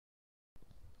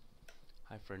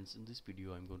Hi friends, in this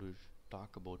video I'm going to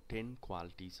talk about 10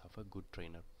 qualities of a good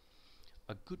trainer.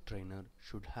 A good trainer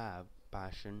should have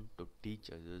passion to teach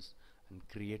others and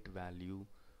create value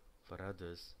for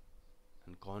others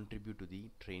and contribute to the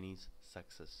trainee's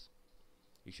success.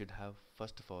 You should have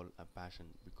first of all a passion,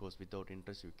 because without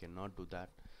interest you cannot do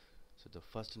that. So the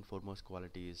first and foremost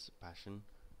quality is passion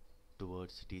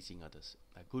towards teaching others.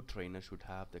 A good trainer should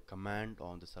have the command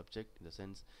on the subject, in the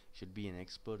sense should be an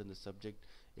expert in the subject.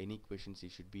 Any questions he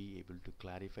should be able to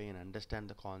clarify and understand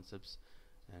the concepts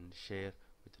and share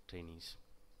with the trainees.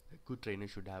 A good trainer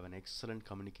should have an excellent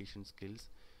communication skills.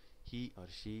 He or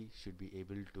she should be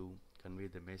able to convey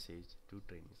the message to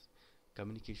trainees.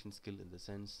 Communication skill in the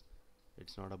sense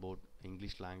it's not about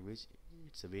English language,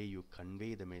 it's the way you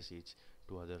convey the message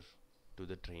to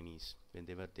the trainees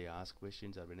whenever they ask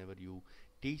questions or whenever you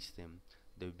teach them,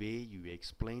 the way you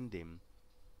explain them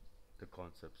the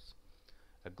concepts.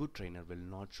 A good trainer will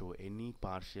not show any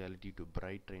partiality to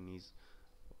bright trainees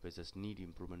versus need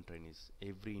improvement trainees.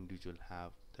 Every individual have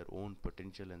their own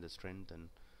potential and the strength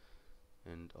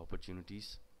and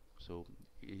opportunities, so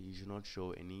you should not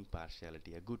show any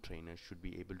partiality. A good trainer should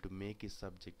be able to make his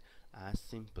subject as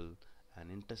simple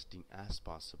and interesting as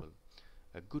possible.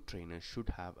 A good trainer should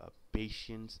have a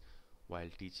patience while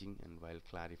teaching and while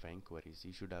clarifying queries.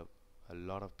 He should have a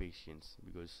lot of patience,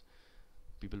 because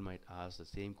people might ask the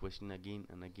same question again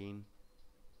and again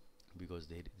because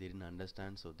they didn't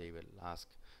understand, so they will ask.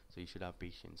 So you should have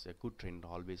patience. A good trainer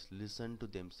always listen to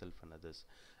themselves and others,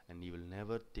 and he will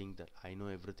never think that I know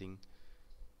everything.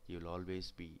 He will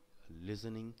always be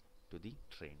listening to the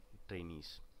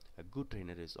trainees. A good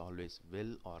trainer is always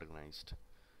well organized.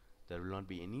 There will not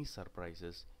be any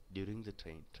surprises during the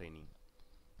training.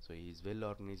 So he is well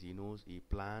organized, he knows, he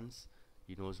plans,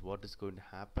 he knows what is going to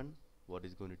happen, what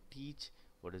is going to teach,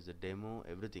 what is the demo,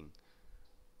 everything.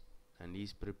 And he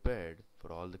is prepared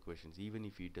for all the questions. Even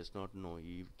if he does not know,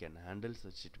 he can handle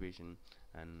such situation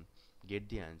and get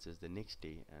the answers the next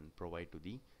day and provide to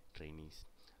the trainees.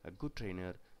 A good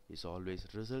trainer is always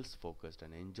results focused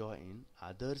and enjoy in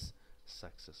others'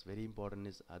 success. Very important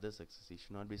is other success. He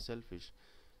should not be selfish.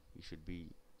 You should be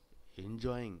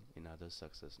enjoying in others'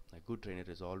 success. A good trainer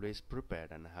is always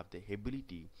prepared and have the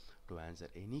ability to answer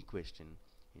any question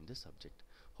in the subject.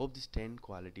 Hope these 10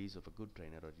 qualities of a good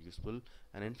trainer are useful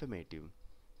and informative.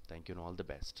 Thank you and all the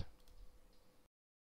best.